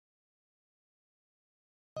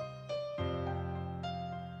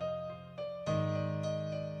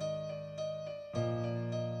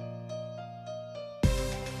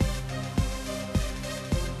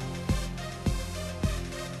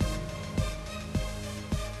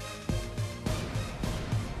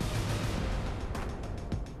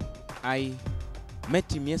I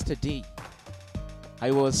met him yesterday.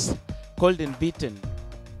 I was cold and beaten.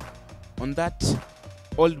 On that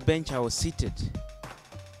old bench I was seated.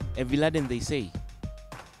 Eviladen, they say.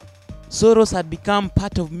 Sorrows had become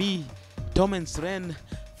part of me. Torments ran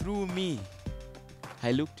through me.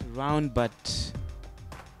 I looked around, but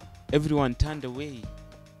everyone turned away.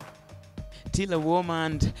 Till a warm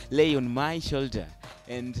hand lay on my shoulder,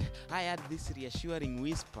 and I had this reassuring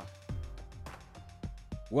whisper,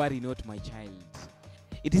 "Worry not, my child."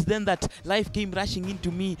 It is then that life came rushing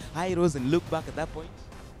into me. I rose and looked back at that point.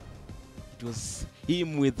 It was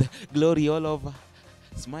him with glory all over,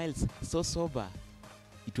 smiles so sober.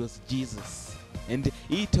 It was Jesus. And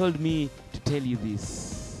he told me to tell you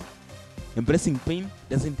this: embracing pain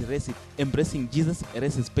doesn't erase it. Embracing Jesus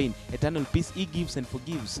erases pain. Eternal peace he gives and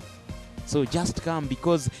forgives. So just come,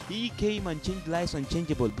 because he came and changed lives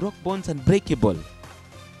unchangeable, broke bonds unbreakable.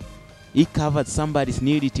 He covered somebody's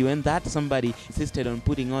nudity when that somebody insisted on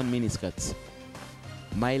putting on miniskirts.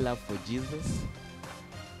 My love for Jesus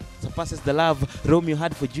surpasses the love Romeo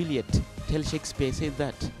had for Juliet. Tell Shakespeare said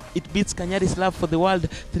that. It beats Kanyari's love for the world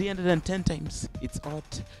 310 times. It's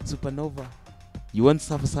hot, supernova. You won't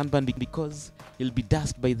suffer sunburn because you'll be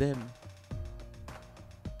dust by then.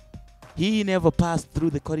 He never passed through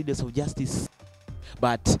the corridors of justice,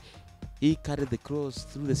 but he carried the cross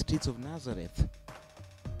through the streets of Nazareth.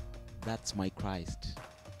 That's my Christ.